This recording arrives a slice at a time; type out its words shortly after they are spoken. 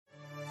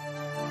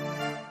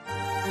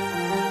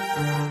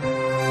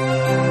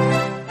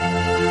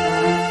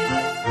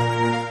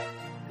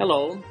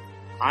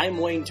I'm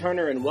Wayne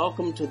Turner, and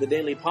welcome to the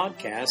daily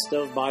podcast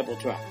of Bible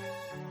Track.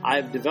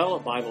 I've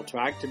developed Bible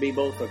Track to be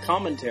both a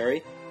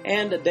commentary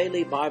and a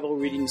daily Bible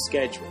reading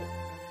schedule.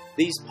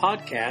 These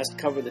podcasts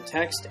cover the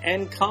text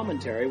and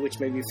commentary, which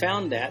may be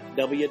found at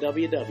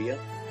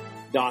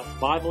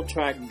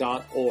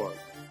www.bibletrack.org.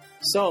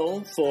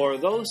 So, for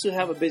those who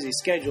have a busy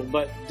schedule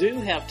but do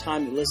have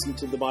time to listen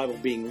to the Bible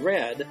being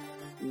read,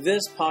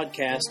 this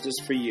podcast is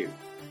for you.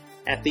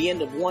 At the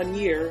end of 1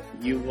 year,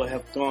 you will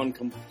have gone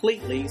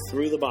completely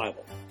through the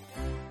Bible.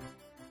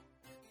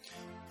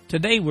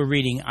 Today we're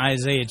reading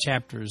Isaiah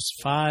chapters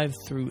 5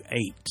 through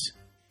 8.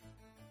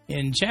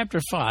 In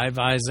chapter 5,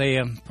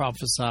 Isaiah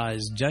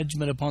prophesies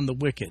judgment upon the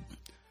wicked.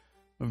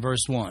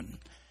 Verse 1,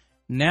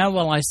 Now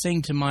will I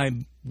sing to my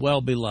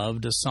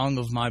well-beloved a song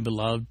of my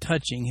beloved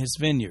touching his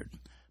vineyard.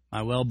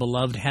 My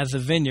well-beloved hath a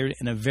vineyard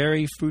in a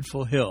very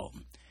fruitful hill.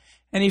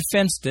 And he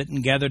fenced it,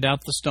 and gathered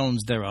out the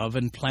stones thereof,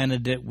 and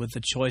planted it with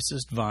the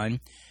choicest vine,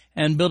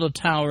 and built a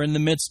tower in the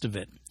midst of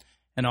it,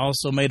 and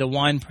also made a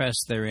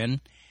winepress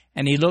therein.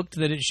 And he looked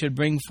that it should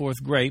bring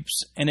forth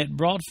grapes, and it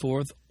brought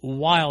forth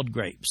wild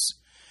grapes.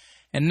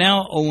 And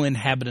now, O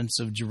inhabitants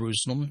of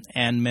Jerusalem,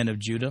 and men of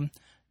Judah,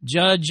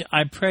 judge,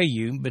 I pray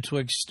you,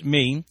 betwixt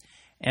me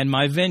and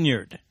my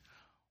vineyard.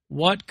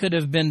 What could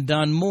have been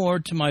done more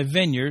to my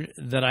vineyard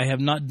that I have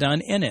not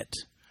done in it?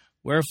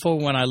 Wherefore,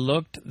 when I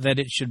looked that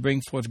it should bring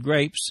forth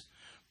grapes,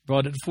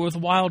 brought it forth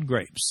wild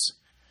grapes.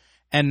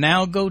 And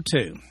now go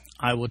to,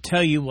 I will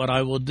tell you what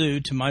I will do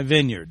to my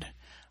vineyard.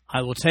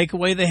 I will take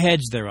away the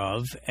hedge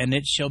thereof, and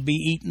it shall be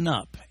eaten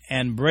up,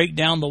 and break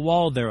down the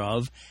wall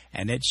thereof,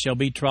 and it shall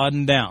be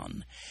trodden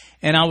down.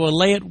 And I will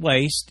lay it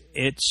waste,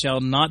 it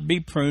shall not be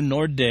pruned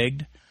nor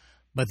digged,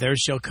 but there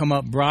shall come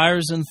up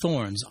briars and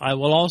thorns. I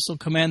will also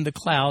command the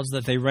clouds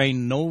that they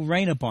rain no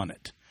rain upon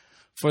it.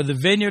 For the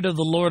vineyard of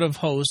the Lord of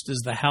hosts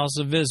is the house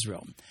of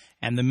Israel,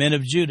 and the men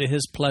of Judah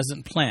his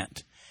pleasant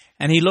plant.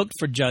 And he looked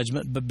for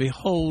judgment, but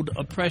behold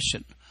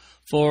oppression,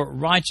 for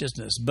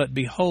righteousness, but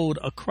behold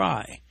a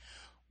cry.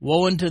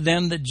 Woe unto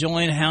them that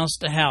join house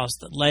to house,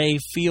 that lay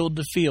field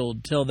to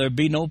field, till there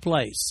be no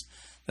place,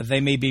 that they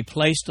may be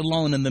placed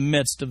alone in the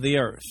midst of the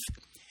earth.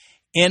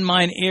 In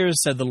mine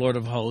ears, said the Lord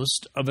of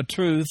hosts, of a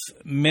truth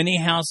many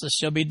houses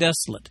shall be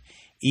desolate,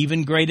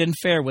 even great and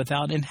fair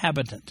without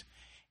inhabitant.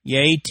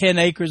 Yea, 10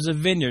 acres of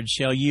vineyard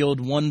shall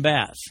yield 1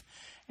 bath,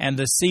 and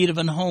the seed of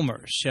an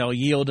homer shall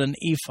yield an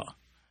ephah.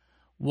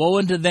 Woe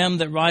unto them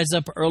that rise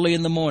up early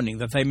in the morning,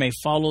 that they may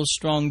follow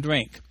strong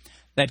drink,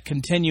 that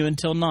continue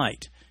until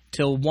night,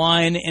 till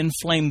wine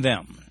inflame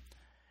them.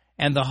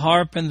 And the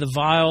harp and the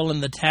viol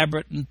and the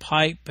tabret and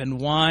pipe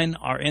and wine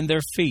are in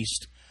their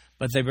feast,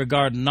 but they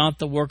regard not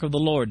the work of the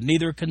Lord,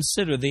 neither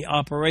consider the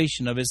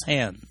operation of his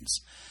hands.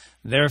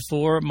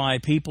 Therefore my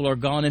people are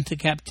gone into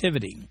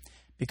captivity,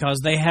 because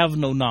they have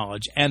no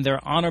knowledge, and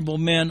their honorable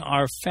men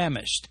are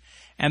famished,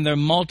 and their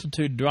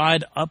multitude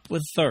dried up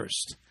with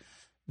thirst.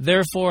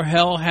 Therefore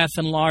hell hath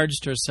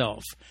enlarged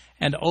herself,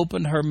 and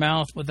opened her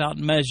mouth without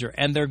measure,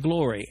 and their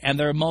glory, and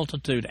their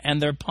multitude,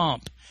 and their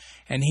pomp,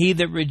 and he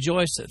that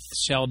rejoiceth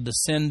shall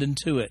descend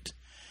into it.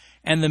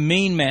 And the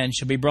mean man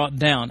shall be brought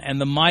down, and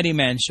the mighty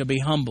man shall be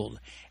humbled,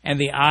 and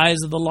the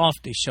eyes of the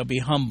lofty shall be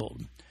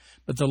humbled.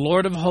 But the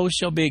Lord of hosts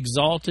shall be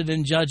exalted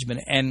in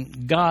judgment,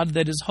 and God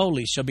that is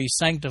holy shall be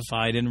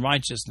sanctified in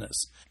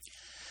righteousness.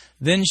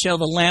 Then shall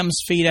the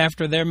lambs feed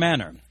after their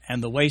manner,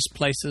 and the waste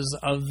places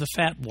of the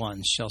fat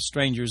ones shall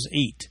strangers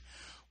eat.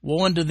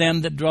 Woe unto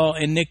them that draw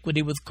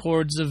iniquity with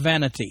cords of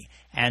vanity,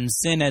 and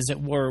sin as it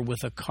were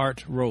with a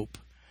cart rope.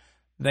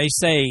 They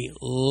say,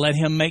 Let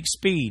him make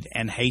speed,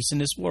 and hasten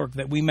his work,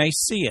 that we may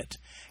see it.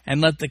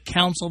 And let the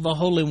counsel of the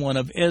Holy One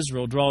of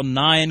Israel draw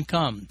nigh and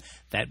come,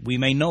 that we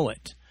may know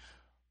it.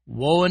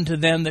 Woe unto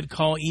them that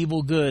call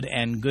evil good,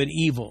 and good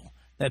evil,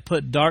 that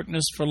put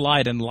darkness for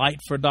light, and light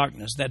for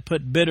darkness, that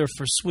put bitter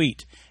for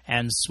sweet,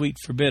 and sweet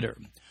for bitter.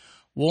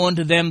 Woe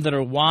unto them that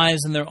are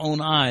wise in their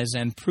own eyes,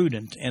 and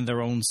prudent in their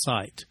own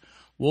sight.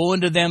 Woe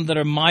unto them that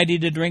are mighty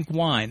to drink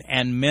wine,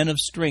 and men of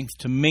strength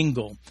to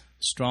mingle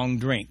strong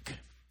drink,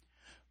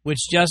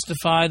 which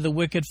justify the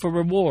wicked for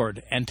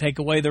reward, and take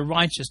away the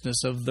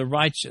righteousness of the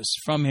righteous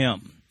from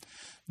him.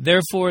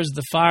 Therefore as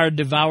the fire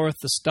devoureth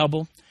the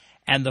stubble,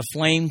 and the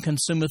flame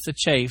consumeth the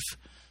chaff,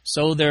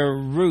 so their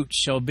root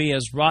shall be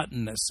as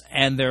rottenness,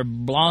 and their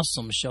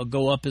blossom shall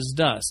go up as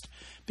dust,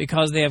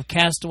 because they have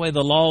cast away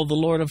the law of the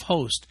Lord of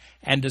hosts,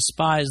 and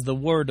despised the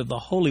word of the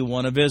Holy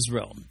One of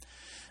Israel.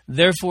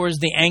 Therefore is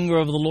the anger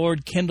of the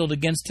Lord kindled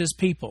against his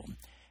people,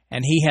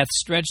 and he hath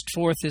stretched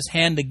forth his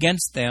hand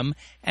against them,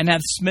 and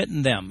hath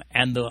smitten them,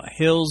 and the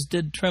hills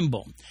did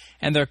tremble,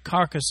 and their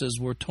carcasses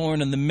were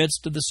torn in the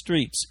midst of the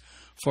streets.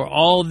 For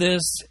all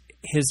this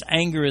his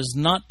anger is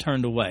not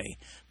turned away,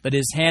 but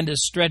his hand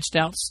is stretched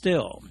out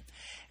still.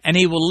 And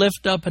he will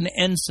lift up an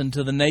ensign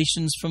to the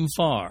nations from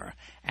far,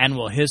 and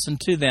will hiss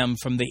unto them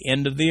from the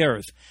end of the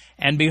earth.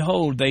 And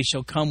behold, they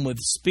shall come with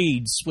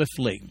speed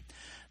swiftly.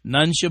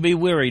 None shall be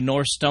weary,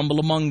 nor stumble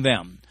among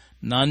them.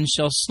 None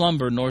shall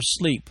slumber, nor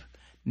sleep.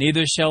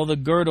 Neither shall the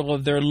girdle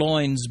of their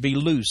loins be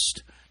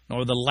loosed,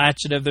 nor the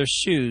latchet of their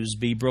shoes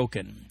be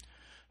broken,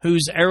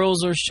 whose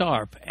arrows are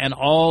sharp, and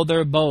all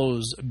their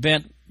bows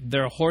bent.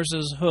 Their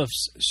horses'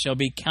 hoofs shall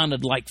be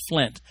counted like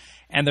flint,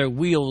 and their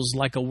wheels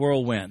like a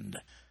whirlwind.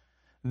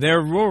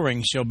 Their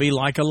roaring shall be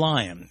like a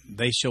lion.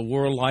 They shall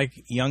roar like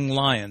young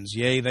lions.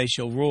 Yea, they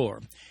shall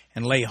roar,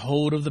 and lay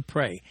hold of the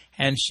prey,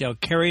 and shall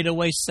carry it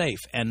away safe,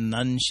 and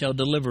none shall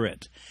deliver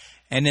it.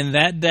 And in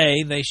that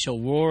day they shall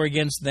roar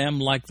against them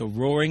like the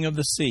roaring of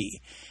the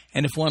sea.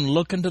 And if one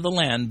look into the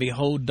land,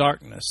 behold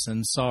darkness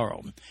and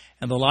sorrow,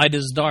 and the light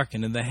is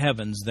darkened in the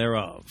heavens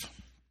thereof.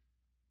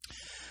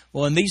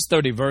 Well, in these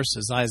 30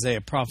 verses,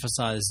 Isaiah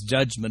prophesies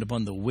judgment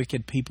upon the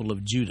wicked people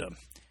of Judah.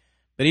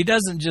 But he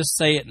doesn't just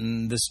say it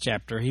in this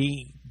chapter.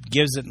 He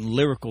gives it in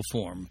lyrical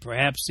form,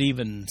 perhaps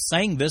even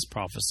saying this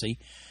prophecy.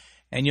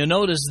 And you'll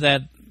notice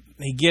that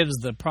he gives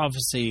the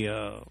prophecy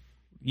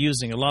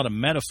using a lot of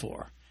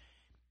metaphor.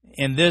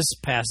 In this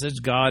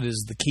passage, God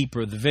is the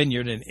keeper of the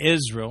vineyard, and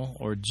Israel,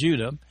 or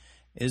Judah,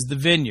 is the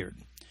vineyard.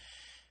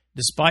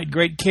 Despite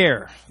great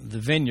care, the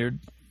vineyard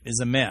is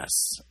a mess.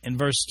 In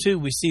verse 2,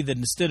 we see that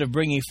instead of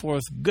bringing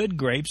forth good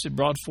grapes, it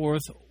brought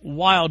forth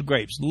wild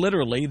grapes.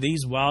 Literally,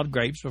 these wild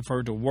grapes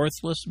refer to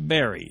worthless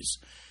berries.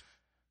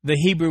 The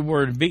Hebrew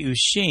word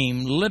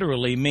be'ushim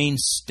literally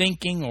means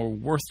stinking or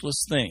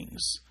worthless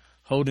things,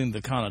 holding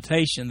the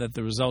connotation that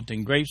the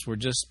resulting grapes were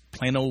just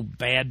plain old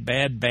bad,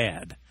 bad,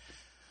 bad.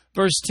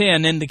 Verse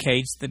 10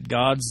 indicates that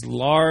God's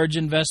large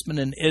investment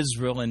in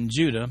Israel and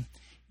Judah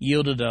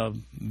yielded a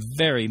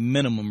very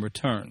minimum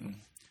return.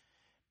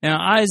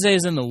 Now, Isaiah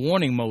is in the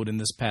warning mode in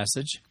this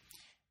passage.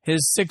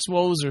 His 6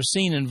 woes are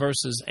seen in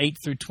verses 8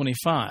 through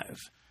 25.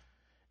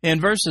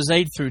 In verses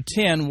 8 through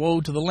 10,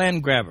 woe to the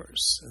land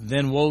grabbers.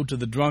 Then woe to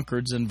the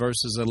drunkards in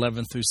verses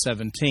 11 through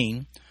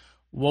 17.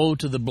 Woe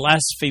to the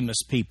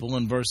blasphemous people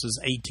in verses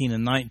 18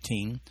 and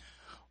 19.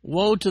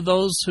 Woe to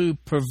those who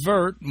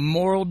pervert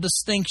moral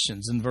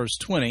distinctions in verse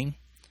 20.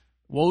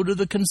 Woe to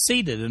the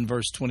conceited in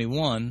verse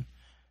 21.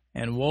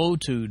 And woe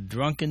to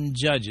drunken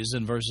judges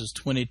in verses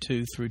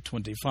 22 through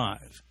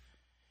 25.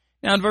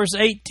 Now in verse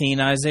 18,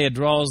 Isaiah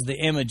draws the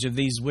image of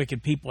these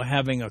wicked people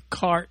having a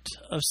cart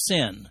of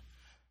sin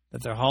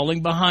that they're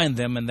hauling behind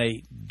them, and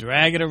they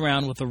drag it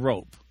around with a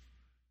rope.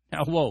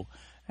 Now, whoa,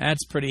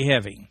 that's pretty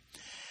heavy.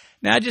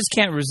 Now, I just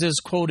can't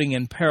resist quoting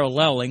and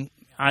paralleling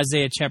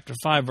Isaiah chapter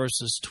 5,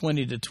 verses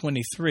 20 to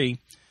 23,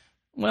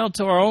 well,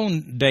 to our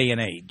own day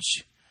and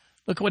age.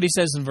 Look what he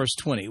says in verse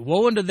 20.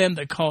 Woe unto them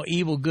that call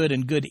evil good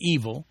and good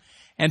evil,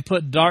 and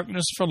put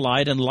darkness for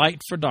light and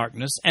light for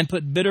darkness, and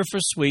put bitter for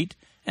sweet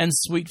and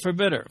sweet for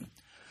bitter.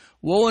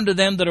 Woe unto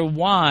them that are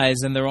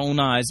wise in their own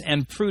eyes,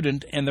 and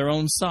prudent in their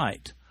own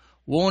sight.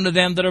 Woe unto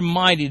them that are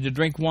mighty to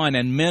drink wine,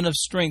 and men of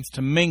strength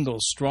to mingle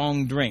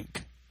strong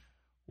drink,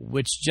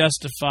 which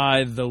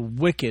justify the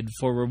wicked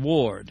for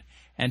reward,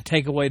 and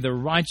take away the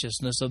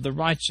righteousness of the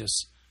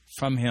righteous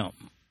from him.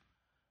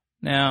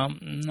 Now,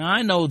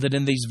 I know that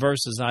in these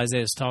verses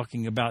Isaiah is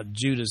talking about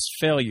Judah's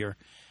failure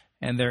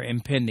and their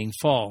impending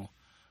fall.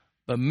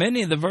 But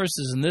many of the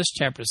verses in this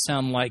chapter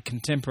sound like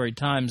contemporary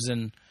times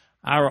in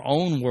our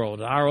own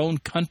world, our own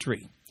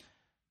country.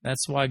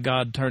 That's why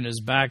God turned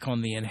his back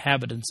on the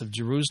inhabitants of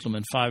Jerusalem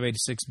in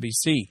 586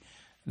 BC.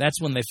 That's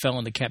when they fell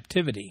into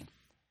captivity.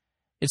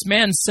 It's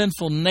man's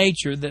sinful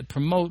nature that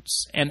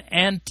promotes an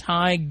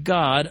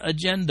anti-God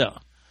agenda.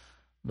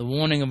 The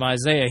warning of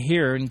Isaiah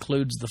here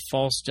includes the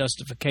false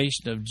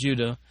justification of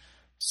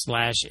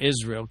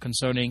Judah/Israel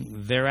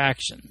concerning their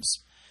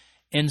actions.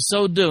 In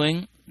so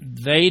doing,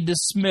 they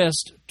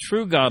dismissed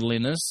true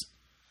godliness,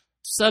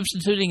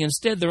 substituting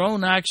instead their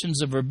own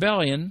actions of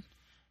rebellion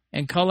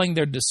and calling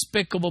their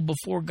despicable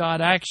before God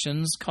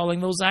actions, calling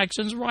those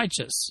actions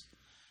righteous.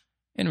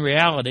 In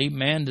reality,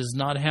 man does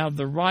not have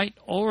the right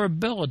or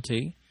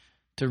ability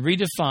to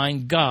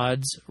redefine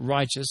God's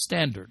righteous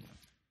standard.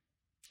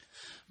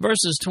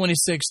 Verses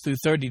 26 through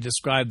 30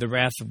 describe the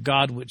wrath of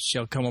God which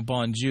shall come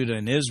upon Judah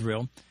and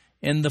Israel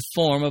in the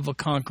form of a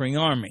conquering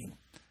army.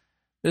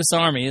 This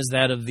army is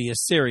that of the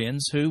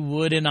Assyrians, who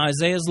would, in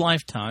Isaiah's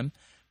lifetime,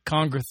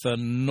 conquer the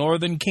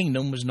northern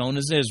kingdom, which was known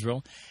as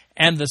Israel,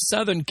 and the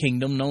southern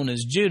kingdom, known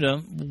as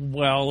Judah,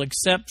 well,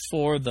 except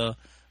for the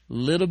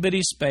little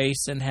bitty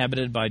space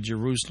inhabited by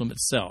Jerusalem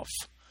itself.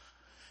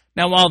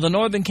 Now, while the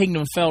northern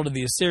kingdom fell to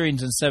the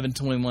Assyrians in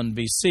 721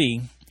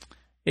 BC,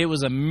 it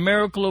was a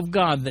miracle of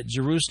God that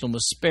Jerusalem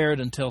was spared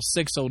until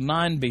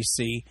 609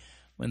 BC,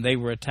 when they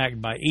were attacked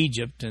by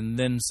Egypt and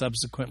then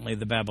subsequently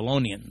the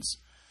Babylonians.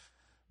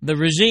 The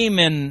regime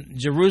in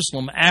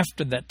Jerusalem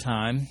after that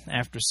time,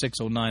 after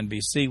 609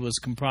 BC, was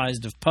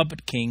comprised of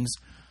puppet kings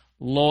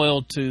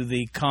loyal to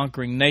the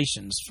conquering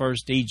nations,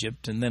 first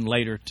Egypt and then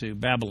later to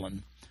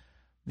Babylon.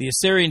 The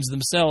Assyrians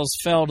themselves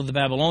fell to the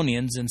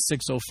Babylonians in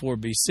 604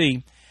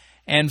 BC,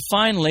 and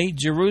finally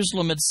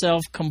Jerusalem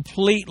itself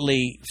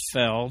completely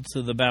fell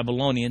to the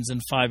Babylonians in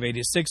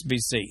 586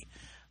 BC.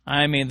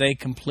 I mean, they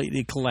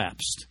completely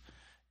collapsed.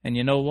 And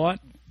you know what?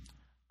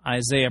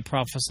 Isaiah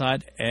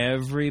prophesied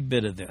every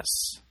bit of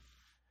this.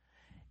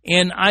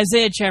 In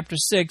Isaiah chapter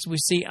 6, we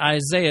see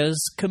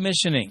Isaiah's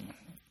commissioning.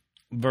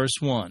 Verse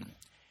 1,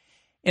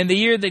 In the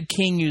year that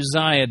King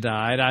Uzziah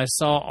died, I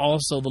saw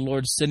also the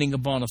Lord sitting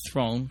upon a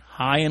throne,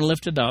 high and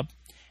lifted up,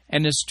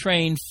 and his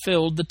train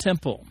filled the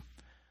temple.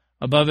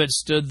 Above it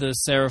stood the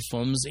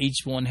seraphims, each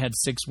one had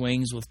 6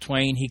 wings. With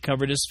twain he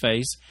covered his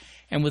face,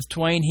 and with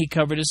twain he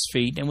covered his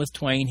feet, and with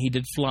twain he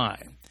did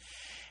fly.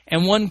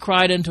 And one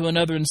cried unto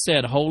another and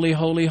said, Holy,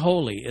 holy,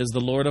 holy is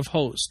the Lord of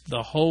hosts.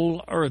 The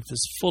whole earth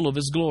is full of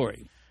his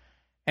glory.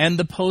 And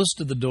the post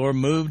of the door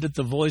moved at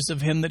the voice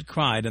of him that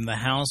cried, and the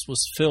house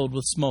was filled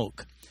with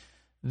smoke.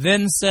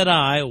 Then said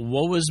I,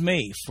 Woe is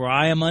me, for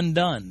I am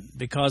undone,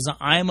 because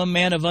I am a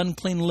man of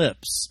unclean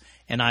lips,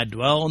 and I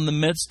dwell in the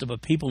midst of a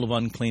people of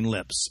unclean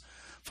lips.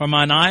 For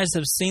mine eyes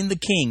have seen the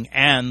King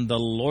and the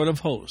Lord of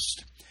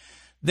hosts.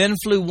 Then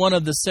flew one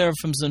of the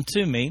seraphims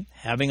unto me,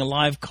 having a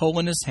live coal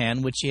in his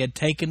hand, which he had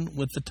taken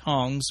with the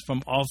tongs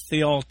from off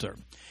the altar.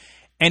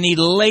 And he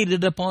laid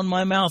it upon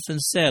my mouth,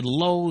 and said,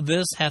 Lo,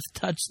 this hath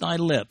touched thy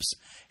lips,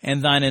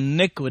 and thine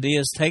iniquity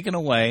is taken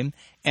away,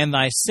 and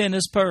thy sin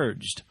is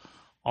purged.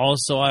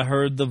 Also I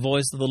heard the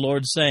voice of the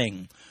Lord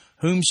saying,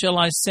 Whom shall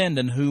I send,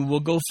 and who will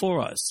go for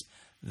us?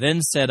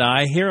 Then said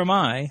I, Here am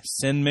I,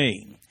 send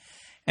me.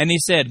 And he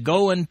said,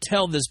 Go and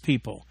tell this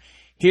people,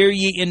 Hear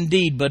ye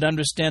indeed, but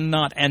understand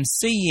not, and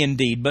see ye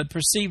indeed, but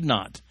perceive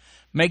not.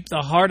 Make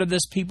the heart of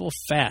this people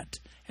fat,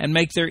 and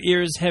make their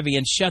ears heavy,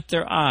 and shut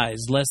their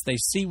eyes, lest they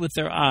see with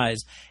their eyes,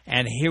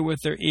 and hear with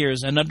their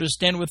ears, and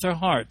understand with their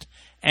heart,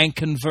 and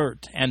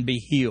convert, and be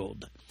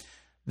healed.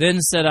 Then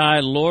said I,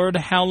 Lord,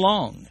 how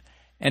long?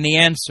 And he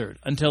answered,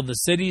 Until the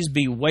cities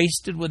be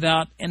wasted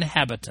without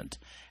inhabitant,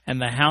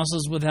 and the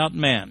houses without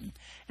man,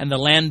 and the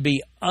land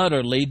be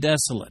utterly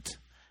desolate.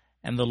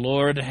 And the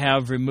Lord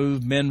have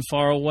removed men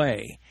far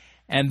away,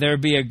 and there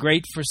be a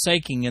great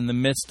forsaking in the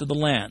midst of the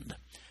land.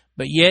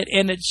 But yet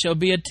in it shall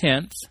be a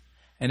tenth,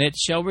 and it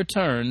shall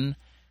return,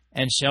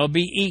 and shall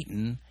be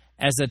eaten,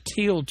 as a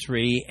teil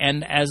tree,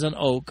 and as an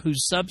oak,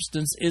 whose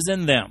substance is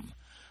in them.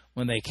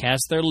 When they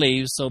cast their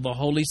leaves, so the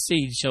holy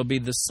seed shall be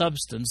the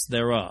substance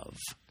thereof.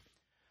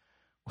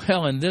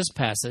 Well, in this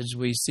passage,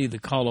 we see the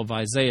call of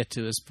Isaiah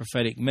to his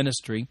prophetic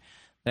ministry.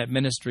 That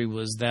ministry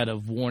was that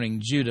of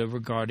warning Judah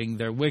regarding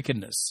their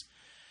wickedness.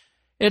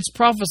 It's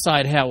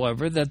prophesied,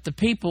 however, that the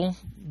people,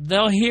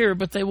 they'll hear,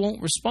 but they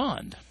won't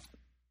respond.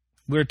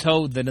 We're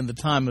told that in the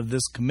time of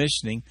this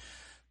commissioning,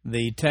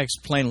 the text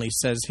plainly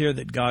says here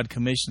that God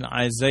commissioned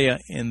Isaiah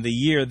in the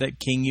year that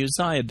King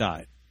Uzziah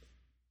died.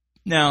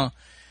 Now,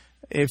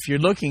 if you're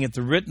looking at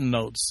the written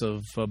notes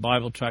of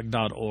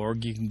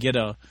BibleTrack.org, you can get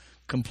a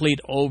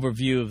complete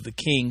overview of the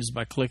kings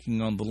by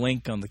clicking on the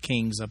link on the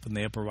kings up in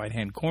the upper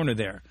right-hand corner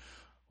there.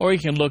 Or you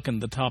can look in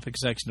the topic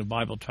section of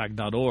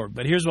BibleTrack.org.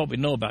 But here's what we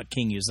know about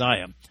King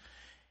Uzziah.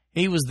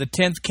 He was the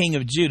 10th king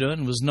of Judah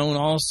and was known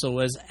also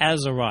as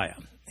Azariah.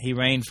 He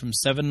reigned from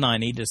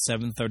 790 to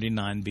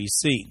 739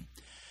 B.C.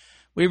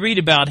 We read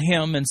about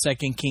him in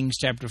 2 Kings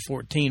chapter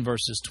 14,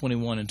 verses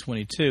 21 and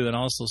 22, and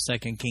also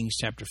 2 Kings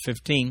chapter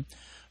 15,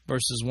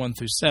 verses 1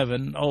 through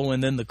 7. Oh,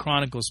 and then the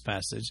Chronicles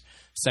passage,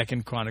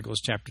 2 Chronicles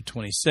chapter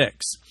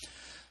 26.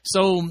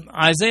 So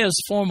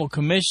Isaiah's formal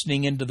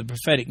commissioning into the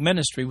prophetic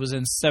ministry was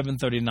in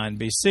 739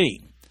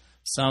 B.C.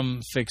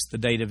 Some fixed the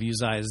date of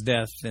Uzziah's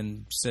death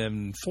in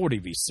 740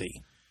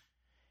 B.C.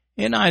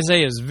 In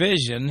Isaiah's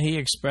vision, he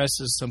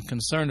expresses some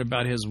concern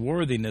about his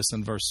worthiness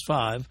in verse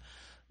 5,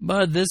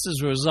 but this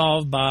is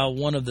resolved by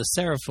one of the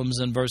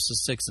seraphims in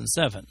verses 6 and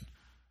 7.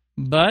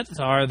 But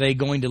are they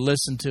going to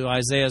listen to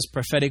Isaiah's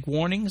prophetic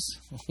warnings?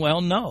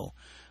 Well, no.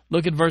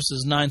 Look at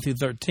verses 9 through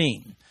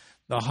 13.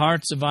 The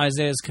hearts of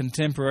Isaiah's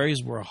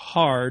contemporaries were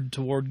hard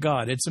toward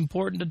God. It's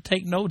important to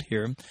take note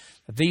here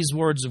that these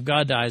words of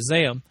God to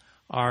Isaiah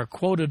are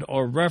quoted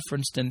or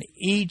referenced in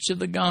each of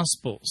the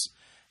Gospels.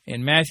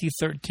 In Matthew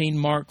 13,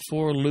 Mark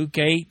 4, Luke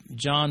 8,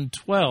 John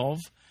 12,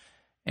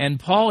 and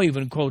Paul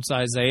even quotes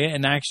Isaiah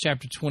in Acts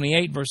chapter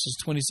 28, verses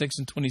 26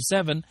 and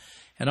 27,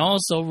 and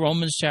also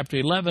Romans chapter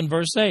 11,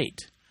 verse 8.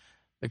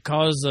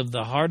 Because of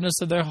the hardness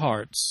of their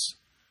hearts,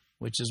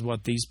 which is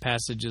what these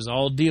passages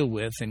all deal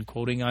with in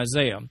quoting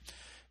Isaiah,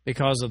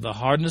 because of the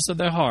hardness of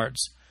their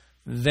hearts,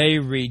 they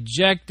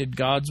rejected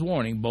God's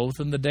warning, both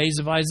in the days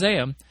of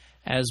Isaiah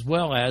as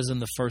well as in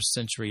the first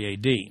century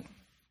A.D.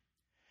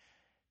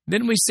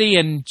 Then we see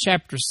in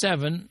chapter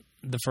 7,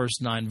 the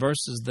first 9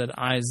 verses, that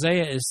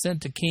Isaiah is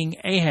sent to King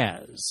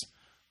Ahaz.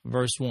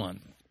 Verse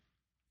 1.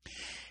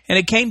 And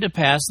it came to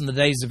pass in the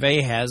days of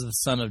Ahaz, the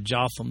son of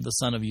Jotham, the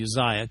son of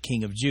Uzziah,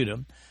 king of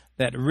Judah,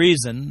 that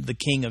Rezin, the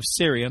king of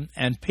Syria,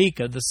 and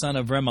Pekah, the son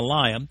of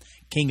Remaliah,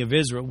 king of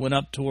Israel, went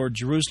up toward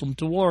Jerusalem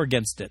to war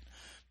against it,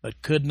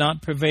 but could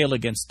not prevail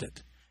against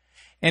it.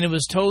 And it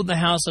was told the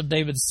house of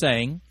David,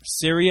 saying,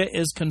 Syria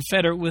is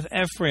confederate with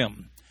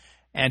Ephraim,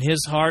 and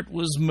his heart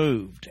was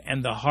moved,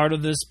 and the heart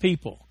of this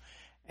people,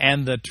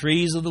 and the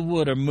trees of the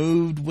wood are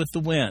moved with the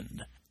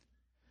wind.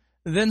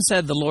 Then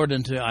said the Lord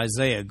unto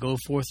Isaiah, Go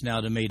forth now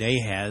to meet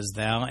Ahaz,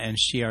 thou and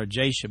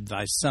Shear-Jashub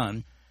thy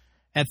son,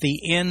 at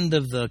the end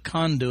of the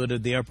conduit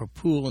of the upper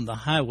pool in the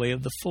highway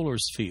of the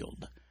fuller's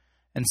field.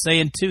 and say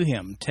unto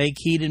him, Take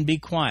heed and be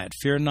quiet,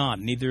 fear not,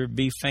 neither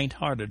be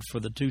faint-hearted for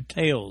the two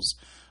tails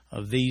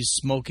of these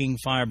smoking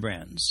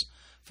firebrands,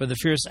 for the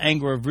fierce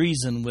anger of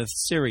Rezin with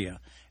Syria,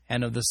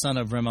 and of the son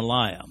of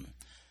Remaliah.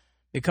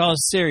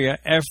 Because Syria,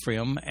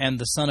 Ephraim, and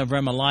the son of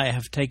Remaliah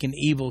have taken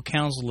evil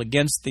counsel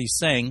against thee,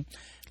 saying,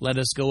 Let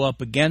us go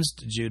up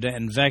against Judah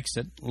and vex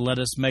it, let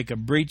us make a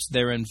breach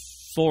therein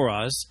for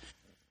us,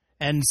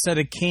 and set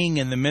a king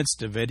in the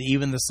midst of it,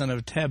 even the son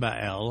of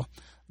Tebael.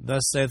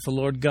 Thus saith the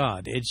Lord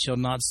God, It shall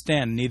not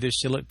stand, neither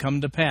shall it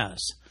come to pass.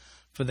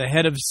 For the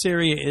head of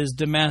Syria is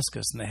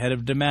Damascus, and the head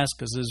of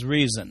Damascus is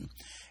Rezin.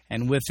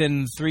 And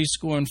within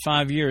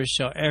 65 years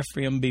shall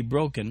Ephraim be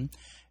broken,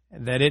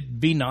 that it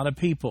be not a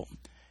people.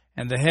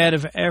 And the head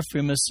of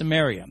Ephraim is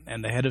Samaria,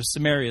 and the head of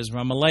Samaria is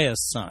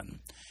Remaliah's son.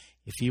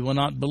 If ye will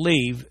not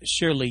believe,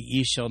 surely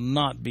ye shall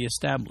not be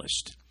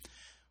established.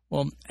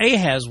 Well,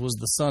 Ahaz was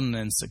the son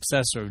and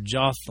successor of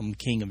Jotham,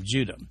 king of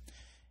Judah.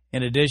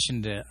 In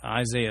addition to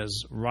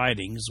Isaiah's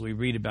writings, we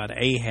read about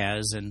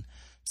Ahaz in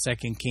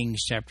 2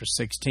 Kings chapter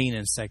 16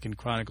 and 2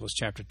 Chronicles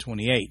chapter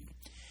 28.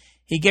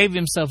 He gave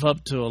himself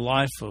up to a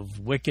life of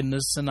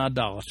wickedness and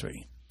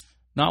idolatry.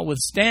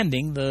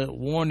 Notwithstanding the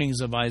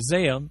warnings of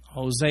Isaiah,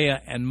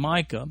 Hosea, and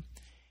Micah,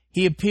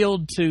 he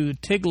appealed to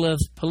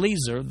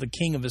Tiglath-Pileser, the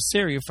king of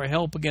Assyria, for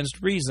help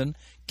against Rezin,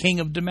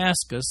 king of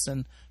Damascus,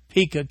 and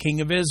Pekah,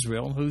 king of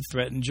Israel, who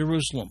threatened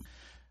Jerusalem.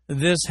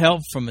 This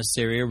help from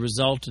Assyria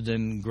resulted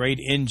in great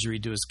injury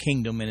to his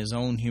kingdom and his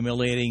own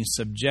humiliating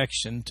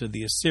subjection to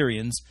the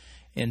Assyrians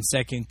in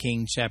 2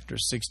 Kings chapter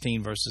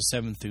 16, verses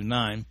 7 through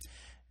 9,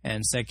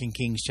 and 2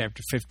 Kings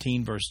chapter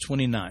 15, verse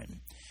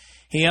 29.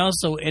 He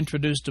also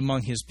introduced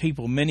among his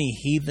people many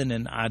heathen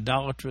and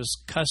idolatrous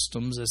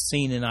customs, as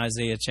seen in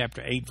Isaiah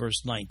chapter 8,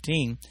 verse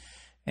 19,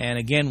 and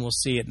again we'll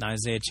see it in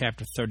Isaiah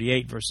chapter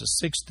 38, verses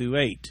 6 through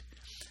 8.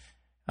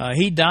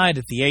 He died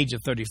at the age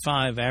of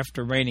 35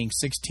 after reigning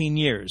 16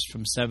 years,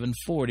 from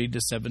 740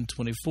 to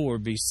 724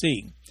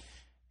 BC.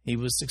 He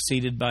was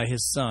succeeded by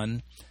his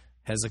son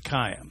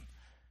Hezekiah.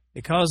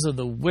 Because of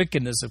the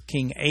wickedness of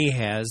King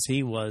Ahaz,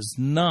 he was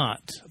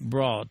not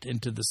brought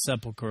into the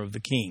sepulchre of the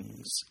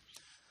kings.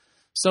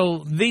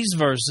 So these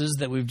verses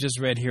that we've just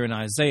read here in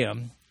Isaiah,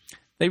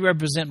 they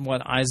represent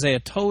what Isaiah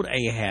told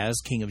Ahaz,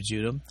 king of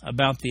Judah,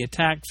 about the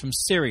attack from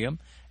Syria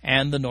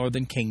and the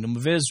northern kingdom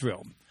of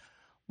Israel.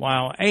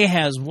 While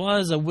Ahaz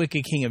was a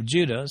wicked king of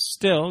Judah,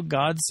 still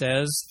God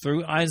says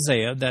through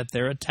Isaiah that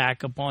their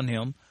attack upon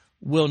him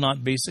will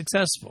not be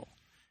successful.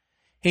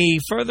 He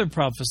further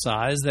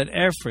prophesies that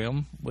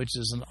Ephraim, which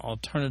is an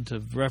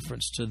alternative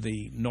reference to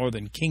the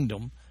northern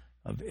kingdom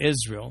of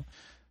Israel,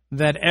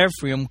 that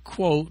Ephraim,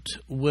 quote,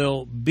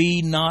 will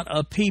be not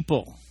a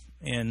people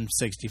in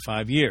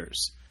 65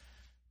 years.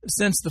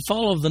 Since the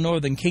fall of the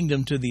northern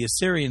kingdom to the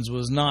Assyrians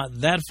was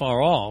not that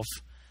far off,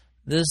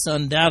 this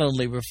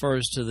undoubtedly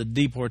refers to the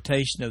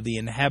deportation of the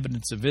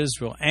inhabitants of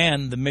Israel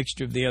and the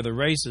mixture of the other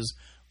races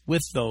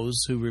with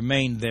those who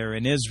remained there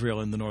in Israel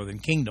in the northern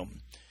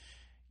kingdom.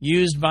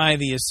 Used by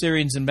the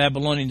Assyrians and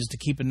Babylonians to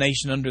keep a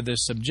nation under their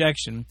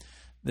subjection,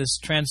 this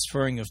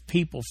transferring of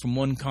people from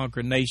one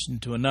conquered nation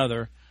to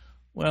another,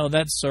 well,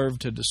 that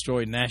served to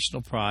destroy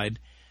national pride,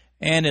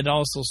 and it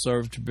also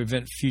served to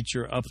prevent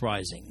future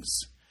uprisings.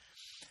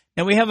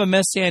 Now we have a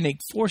messianic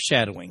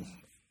foreshadowing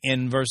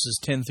in verses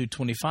 10 through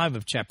 25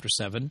 of chapter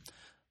 7.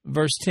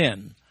 Verse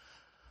 10,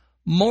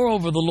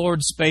 Moreover the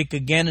Lord spake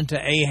again unto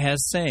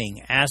Ahaz,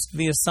 saying, Ask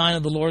thee a sign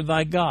of the Lord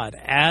thy God.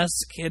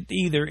 Ask it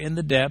either in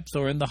the depth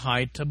or in the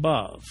height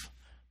above.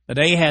 But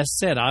Ahaz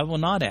said, I will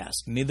not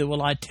ask, neither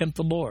will I tempt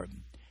the Lord.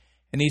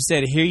 And he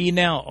said, Hear ye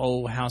now,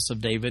 O house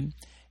of David.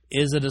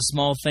 Is it a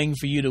small thing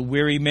for you to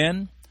weary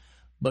men?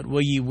 But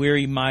will ye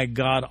weary my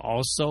God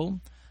also?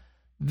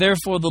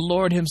 Therefore the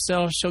Lord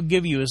himself shall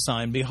give you a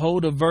sign.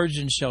 Behold, a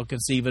virgin shall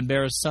conceive and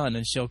bear a son,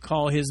 and shall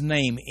call his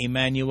name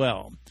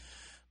Emmanuel.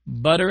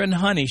 Butter and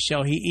honey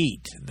shall he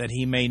eat, that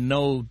he may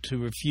know to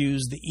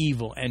refuse the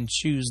evil and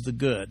choose the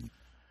good.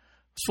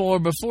 For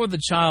before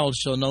the child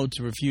shall know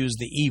to refuse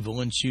the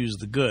evil and choose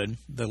the good,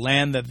 the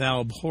land that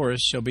thou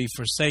abhorrest shall be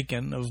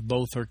forsaken of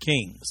both her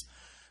kings.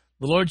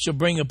 The Lord shall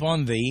bring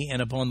upon thee,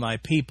 and upon thy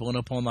people, and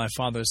upon thy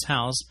father's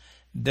house,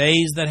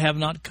 days that have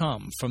not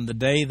come, from the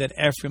day that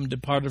Ephraim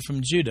departed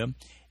from Judah,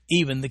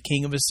 even the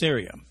king of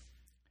Assyria.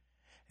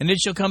 And it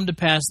shall come to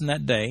pass in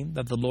that day,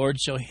 that the Lord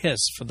shall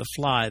hiss for the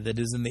fly that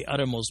is in the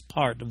uttermost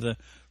part of the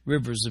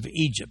rivers of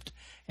Egypt,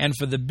 and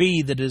for the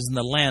bee that is in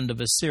the land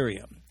of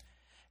Assyria.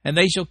 And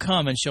they shall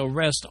come, and shall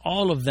rest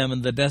all of them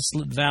in the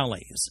desolate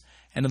valleys,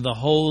 and in the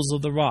holes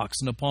of the rocks,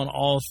 and upon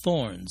all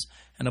thorns,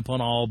 and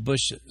upon all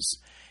bushes.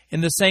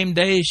 In the same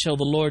day shall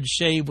the Lord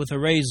shave with a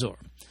razor,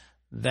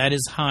 that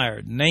is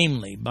hired,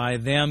 namely, by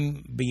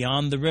them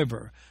beyond the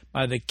river,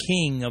 by the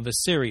king of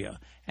Assyria,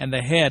 and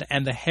the head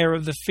and the hair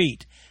of the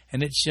feet,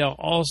 and it shall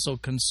also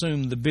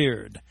consume the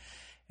beard.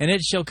 And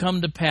it shall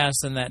come to pass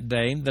in that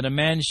day, that a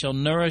man shall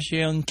nourish a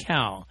young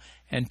cow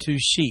and 2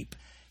 sheep.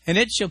 And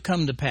it shall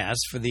come to pass,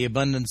 for the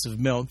abundance of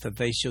milk that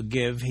they shall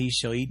give, he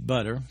shall eat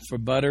butter, for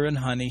butter and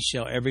honey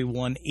shall every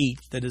one eat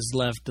that is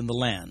left in the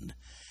land.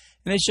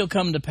 And it shall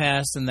come to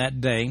pass in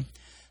that day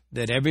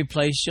that every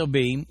place shall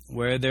be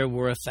where there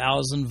were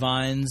 1,000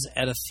 vines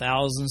at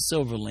 1,000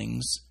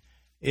 silverlings.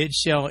 It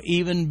shall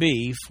even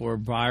be for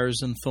briars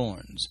and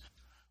thorns.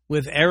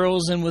 With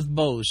arrows and with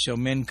bows shall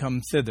men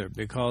come thither,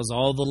 because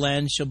all the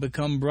land shall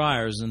become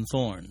briars and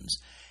thorns.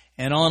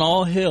 And on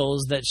all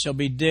hills that shall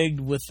be digged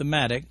with the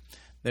mattock,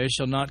 there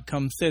shall not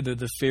come thither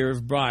the fear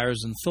of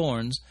briars and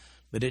thorns,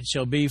 but it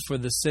shall be for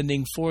the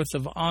sending forth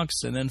of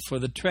oxen and for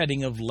the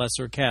treading of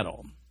lesser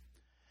cattle.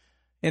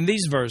 In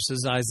these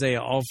verses,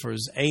 Isaiah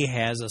offers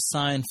Ahaz a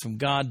sign from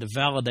God to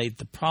validate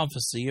the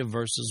prophecy of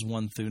verses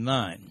 1 through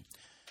 9.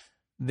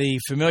 The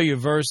familiar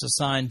verse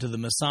assigned to the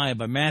Messiah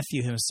by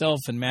Matthew himself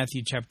in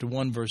Matthew chapter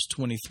 1, verse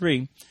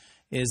 23,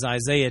 is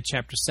Isaiah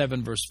chapter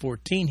 7, verse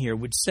 14 here,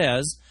 which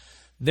says,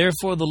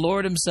 Therefore the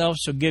Lord himself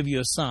shall give you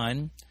a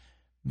sign.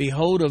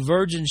 Behold, a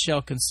virgin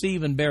shall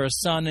conceive and bear a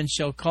son, and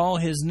shall call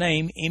his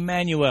name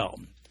Emmanuel.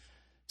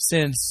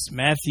 Since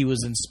Matthew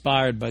was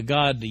inspired by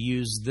God to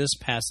use this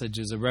passage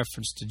as a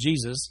reference to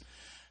Jesus,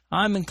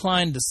 I'm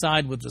inclined to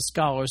side with the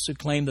scholars who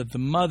claim that the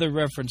mother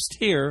referenced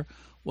here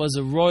was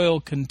a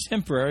royal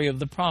contemporary of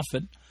the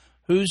prophet,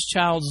 whose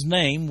child's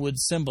name would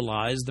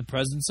symbolize the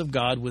presence of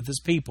God with his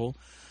people,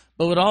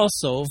 but would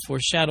also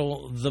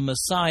foreshadow the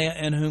Messiah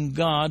in whom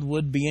God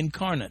would be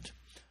incarnate.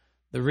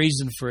 The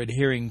reason for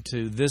adhering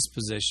to this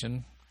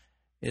position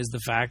is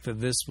the fact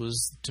that this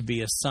was to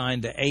be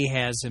assigned to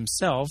Ahaz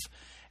himself,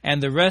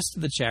 and the rest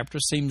of the chapter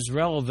seems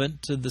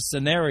relevant to the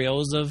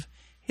scenarios of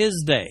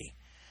his day.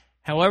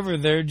 However,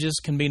 there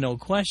just can be no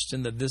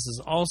question that this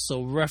is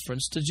also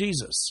reference to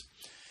Jesus.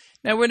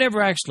 Now, we're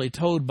never actually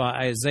told by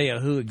Isaiah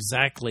who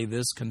exactly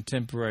this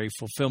contemporary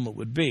fulfillment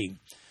would be,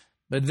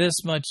 but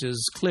this much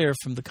is clear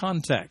from the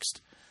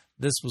context.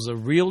 This was a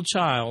real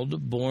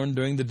child born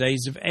during the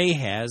days of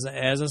Ahaz,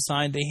 as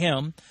assigned to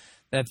him,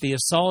 that the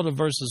assault of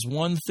verses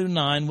 1 through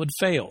 9 would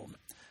fail.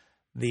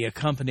 The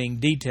accompanying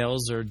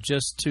details are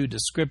just too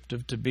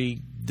descriptive to be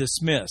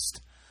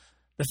dismissed.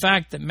 The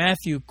fact that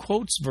Matthew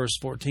quotes verse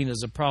 14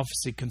 as a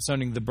prophecy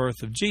concerning the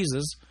birth of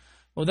Jesus,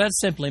 well, that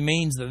simply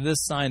means that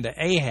this sign to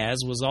Ahaz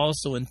was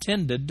also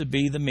intended to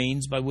be the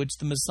means by which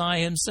the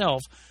Messiah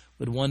himself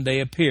would one day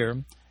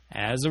appear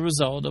as a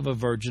result of a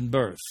virgin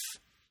birth.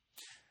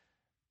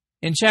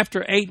 In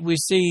chapter 8, we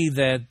see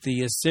that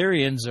the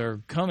Assyrians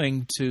are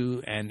coming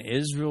to an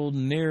Israel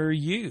near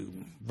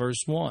you.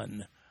 Verse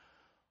 1.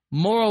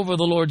 Moreover,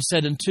 the Lord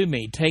said unto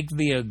me, Take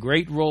thee a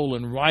great roll,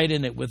 and write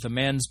in it with a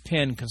man's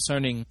pen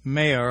concerning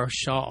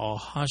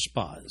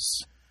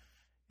Maher-shalal-Hashbaz.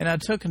 And I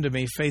took unto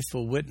me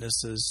faithful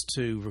witnesses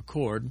to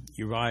record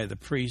Uriah the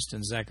priest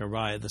and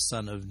Zechariah the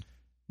son of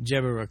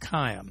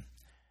Jeberechiah.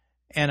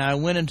 And I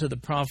went unto the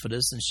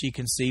prophetess, and she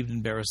conceived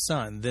and bare a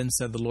son. Then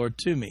said the Lord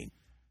to me,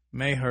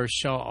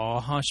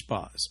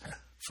 Maher-shalal-Hashbaz.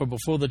 For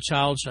before the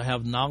child shall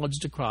have knowledge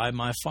to cry,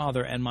 My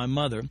father and my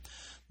mother,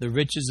 the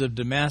riches of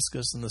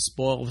Damascus and the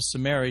spoil of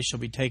Samaria shall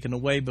be taken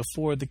away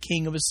before the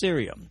king of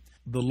Assyria.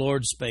 The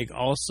Lord spake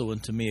also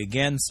unto me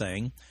again,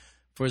 saying,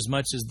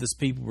 Forasmuch as this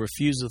people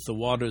refuseth the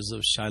waters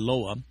of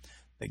Shiloah,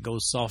 that go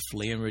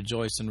softly and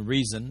rejoice in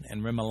Rezin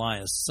and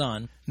Remaliah's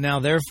son, now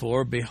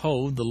therefore,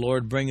 behold, the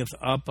Lord bringeth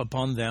up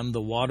upon them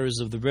the waters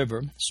of the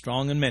river,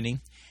 strong and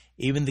many,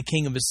 even the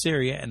king of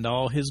Assyria and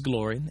all his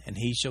glory, and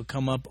he shall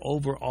come up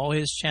over all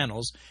his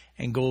channels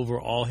and go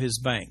over all his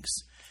banks.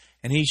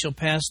 And he shall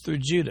pass through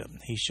Judah,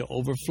 he shall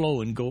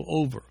overflow and go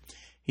over.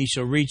 He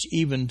shall reach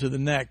even to the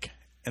neck,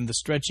 and the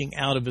stretching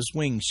out of his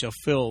wings shall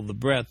fill the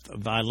breadth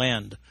of thy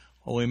land,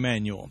 O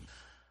Emmanuel.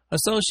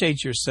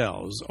 Associate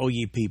yourselves, O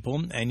ye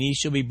people, and ye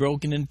shall be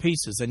broken in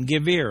pieces, and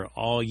give ear,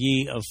 all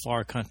ye of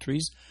far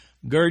countries.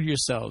 Gird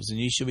yourselves, and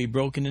ye shall be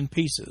broken in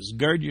pieces.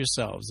 Gird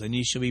yourselves, and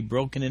ye shall be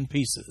broken in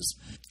pieces.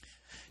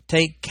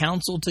 Take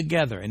counsel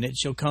together, and it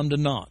shall come to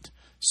naught.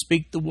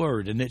 Speak the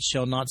word, and it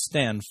shall not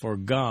stand, for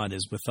God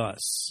is with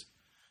us.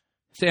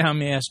 Now, let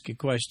me ask you a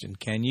question.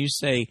 Can you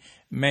say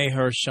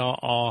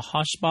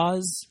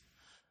Maher-shalal-Hashbaz?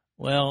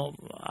 Well,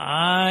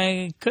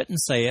 I couldn't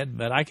say it,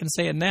 but I can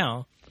say it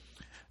now.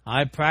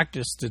 I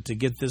practiced it to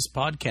get this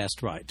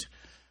podcast right.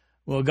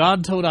 Well,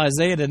 God told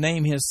Isaiah to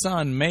name his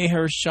son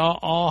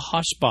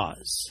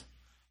Maher-shalal-Hashbaz.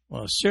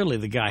 Well, surely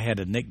the guy had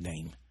a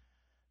nickname.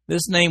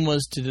 This name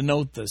was to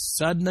denote the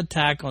sudden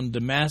attack on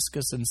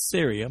Damascus and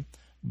Syria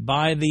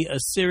by the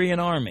Assyrian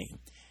army.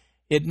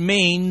 It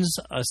means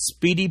a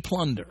speedy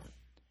plunder.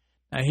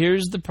 Now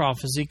here's the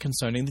prophecy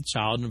concerning the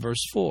child in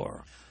verse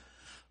 4.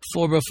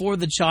 For before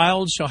the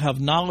child shall have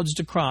knowledge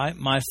to cry,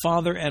 My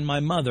father and my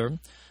mother,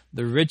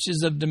 the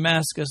riches of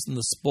Damascus and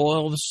the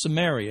spoil of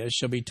Samaria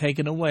shall be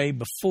taken away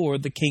before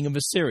the king of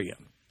Assyria.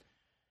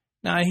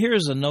 Now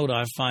here's a note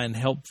I find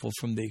helpful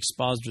from the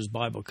Expositor's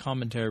Bible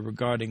Commentary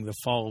regarding the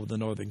fall of the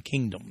northern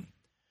kingdom.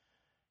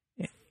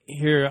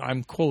 Here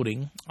I'm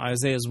quoting,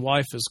 Isaiah's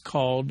wife is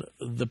called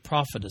the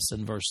prophetess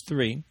in verse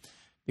 3,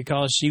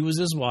 because she was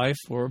his wife,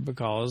 or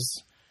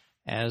because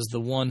as the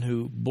one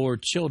who bore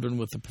children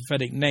with the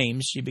prophetic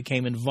names, she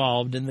became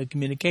involved in the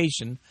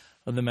communication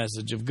of the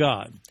message of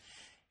God.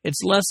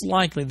 It's less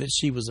likely that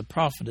she was a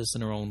prophetess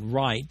in her own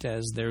right,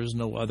 as there is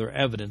no other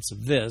evidence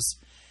of this.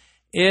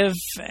 If,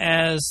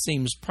 as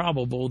seems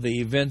probable, the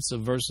events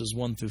of verses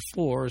 1 through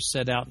 4 are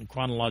set out in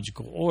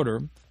chronological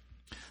order,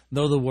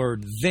 though the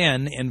word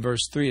then in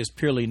verse 3 is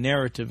purely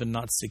narrative and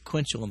not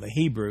sequential in the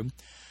Hebrew,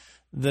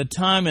 the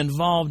time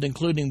involved,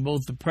 including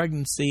both the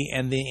pregnancy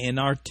and the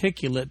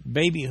inarticulate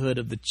babyhood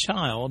of the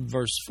child,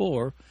 verse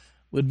 4,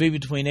 would be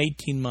between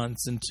 18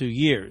 months and 2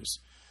 years.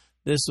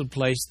 This would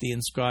place the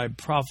inscribed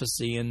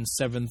prophecy in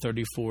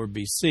 734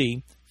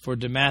 BC, for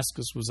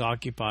Damascus was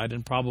occupied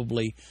and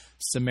probably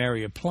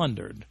Samaria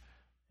plundered.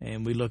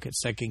 And we look at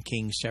 2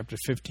 Kings chapter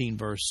 15,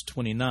 verse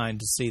 29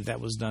 to see that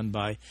was done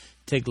by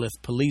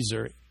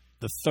Tiglath-Pileser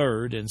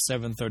III in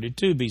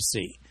 732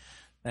 BC.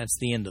 That's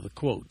the end of the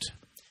quote.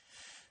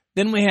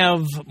 Then we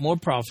have more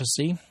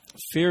prophecy,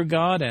 fear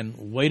God and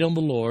wait on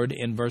the Lord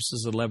in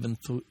verses 11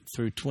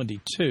 through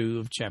 22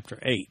 of chapter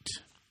 8.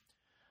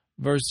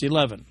 Verse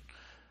 11,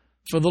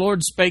 For the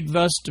Lord spake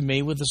thus to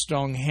me with a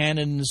strong hand,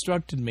 and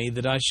instructed me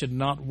that I should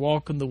not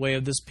walk in the way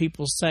of this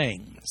people,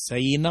 saying, Say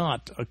ye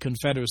not a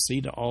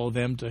confederacy to all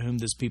them to whom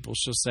this people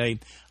shall say,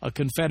 A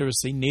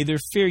confederacy, neither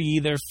fear ye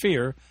their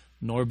fear,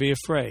 nor be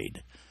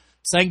afraid.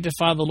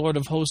 Sanctify the Lord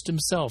of hosts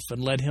himself,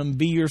 and let him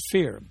be your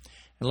fear,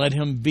 and let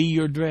him be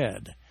your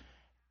dread.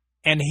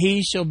 And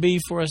he shall be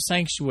for a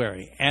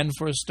sanctuary, and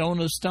for a stone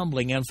of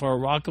stumbling, and for a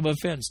rock of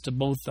offense to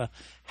both the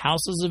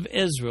houses of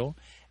Israel,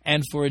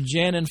 and for a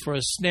gin and for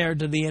a snare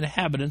to the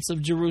inhabitants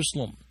of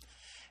Jerusalem.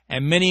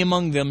 And many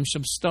among them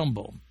shall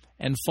stumble,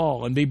 and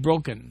fall, and be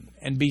broken,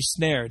 and be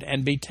snared,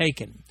 and be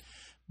taken.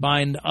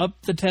 Bind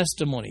up the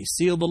testimony,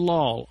 seal the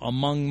law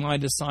among my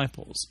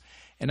disciples.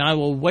 And I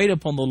will wait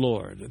upon the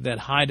Lord, that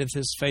hideth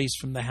his face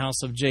from the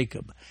house of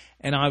Jacob,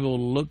 and I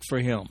will look for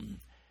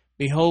him.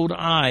 Behold,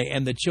 I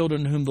and the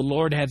children whom the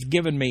Lord hath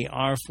given me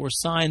are for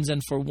signs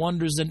and for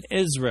wonders in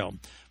Israel,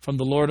 from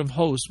the Lord of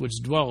hosts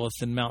which dwelleth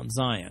in Mount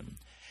Zion.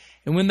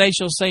 And when they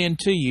shall say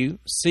unto you,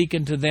 Seek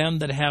unto them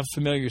that have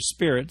familiar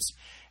spirits,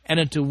 and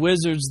unto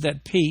wizards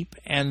that peep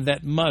and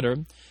that mutter,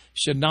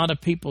 should not a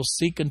people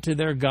seek unto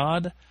their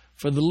God,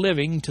 for the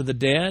living to the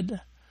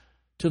dead?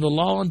 To the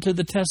law and to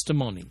the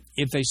testimony.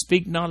 If they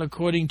speak not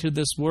according to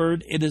this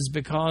word, it is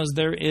because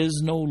there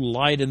is no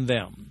light in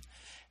them.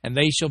 And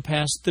they shall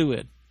pass through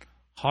it,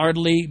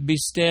 hardly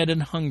bestead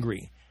and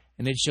hungry.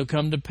 And it shall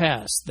come to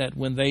pass that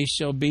when they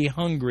shall be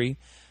hungry,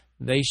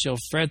 they shall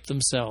fret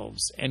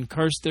themselves, and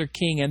curse their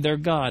king and their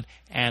God,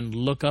 and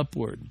look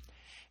upward.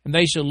 And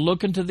they shall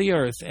look into the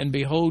earth, and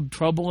behold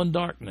trouble and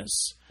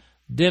darkness,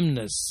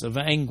 dimness of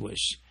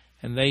anguish,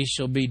 and they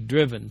shall be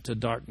driven to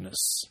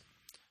darkness.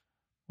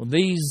 Well,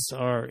 these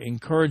are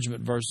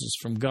encouragement verses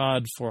from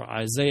God for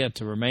Isaiah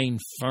to remain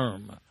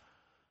firm.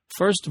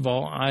 First of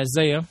all,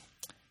 Isaiah,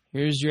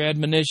 here's your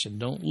admonition.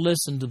 Don't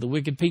listen to the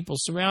wicked people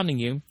surrounding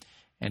you,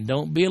 and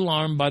don't be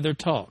alarmed by their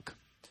talk.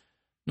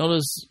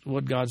 Notice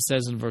what God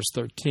says in verse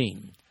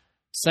 13.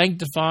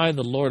 Sanctify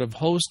the Lord of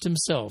hosts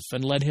himself,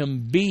 and let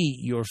him be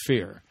your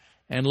fear,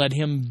 and let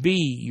him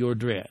be your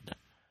dread.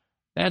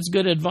 That's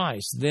good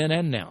advice then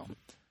and now.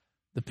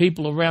 The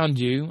people around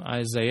you,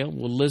 Isaiah,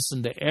 will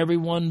listen to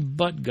everyone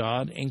but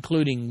God,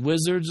 including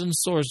wizards and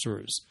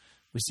sorcerers.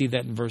 We see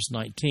that in verse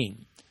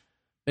 19.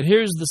 But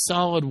here's the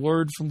solid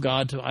word from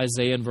God to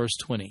Isaiah in verse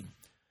 20.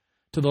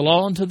 To the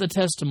law and to the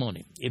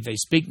testimony, if they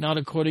speak not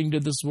according to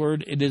this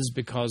word, it is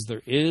because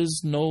there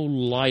is no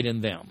light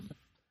in them.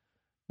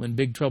 When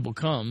big trouble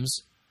comes,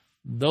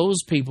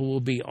 those people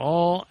will be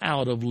all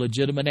out of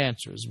legitimate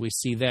answers. We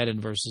see that in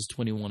verses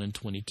 21 and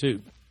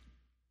 22.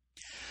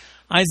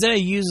 Isaiah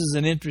uses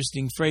an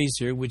interesting phrase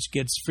here, which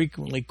gets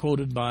frequently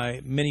quoted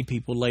by many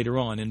people later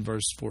on in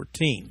verse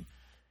 14.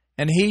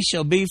 And he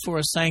shall be for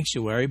a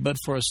sanctuary, but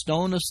for a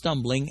stone of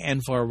stumbling,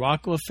 and for a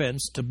rock of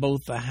offense to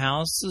both the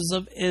houses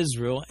of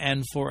Israel,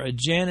 and for a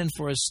gin and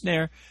for a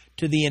snare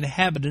to the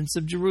inhabitants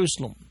of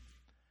Jerusalem.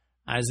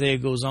 Isaiah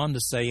goes on to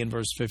say in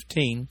verse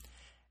 15,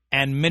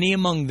 And many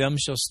among them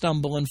shall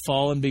stumble and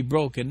fall and be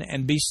broken,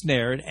 and be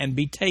snared, and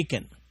be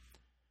taken.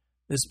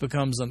 This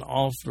becomes an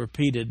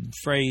oft-repeated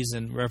phrase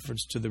in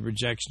reference to the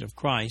rejection of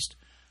Christ,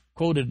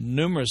 quoted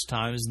numerous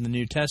times in the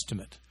New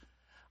Testament.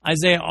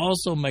 Isaiah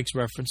also makes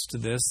reference to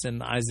this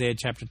in Isaiah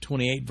chapter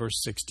 28,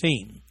 verse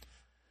 16.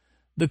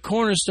 The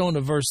cornerstone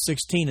of verse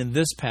 16 in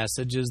this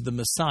passage is the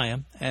Messiah,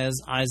 as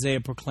Isaiah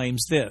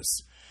proclaims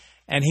this,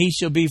 And he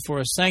shall be for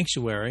a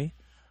sanctuary,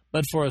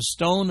 but for a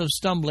stone of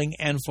stumbling,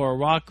 and for a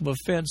rock of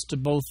offense to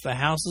both the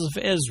houses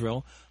of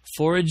Israel,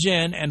 for a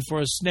gin, and for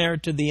a snare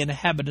to the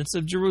inhabitants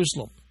of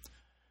Jerusalem.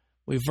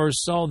 We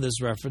first saw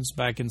this reference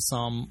back in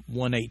Psalm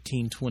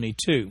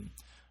 118:22,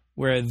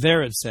 where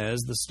there it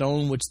says, The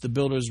stone which the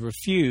builders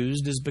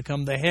refused is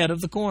become the head of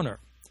the corner.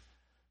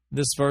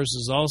 This verse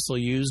is also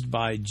used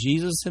by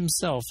Jesus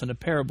himself in a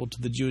parable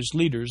to the Jewish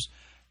leaders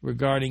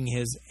regarding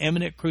his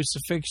imminent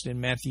crucifixion in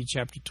Matthew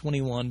chapter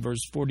 21,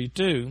 verse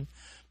 42,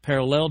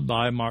 paralleled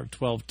by Mark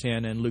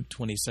 12:10 and Luke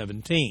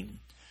 20:17.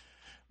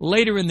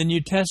 Later in the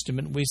New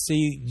Testament, we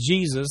see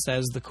Jesus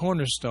as the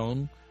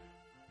cornerstone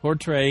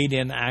portrayed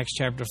in Acts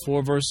chapter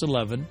 4, verse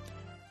 11,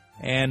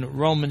 and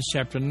Romans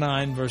chapter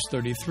 9, verse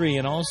 33,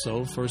 and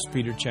also 1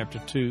 Peter chapter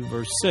 2,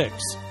 verse 6.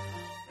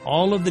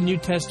 All of the New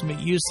Testament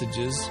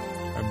usages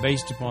are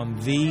based upon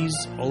these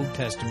Old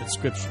Testament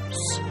scriptures.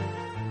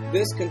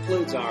 This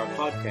concludes our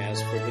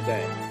podcast for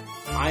today.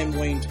 I'm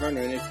Wayne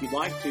Turner, and if you'd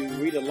like to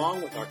read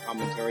along with our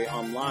commentary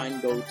online,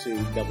 go to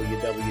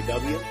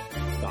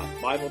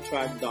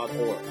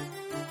www.bibletrack.org.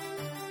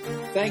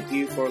 Thank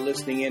you for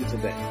listening in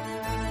today.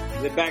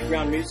 The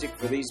background music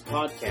for these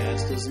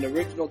podcasts is an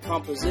original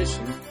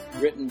composition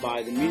written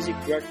by the music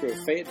director of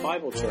Fayette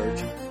Bible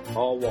Church,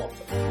 Paul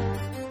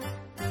Walker.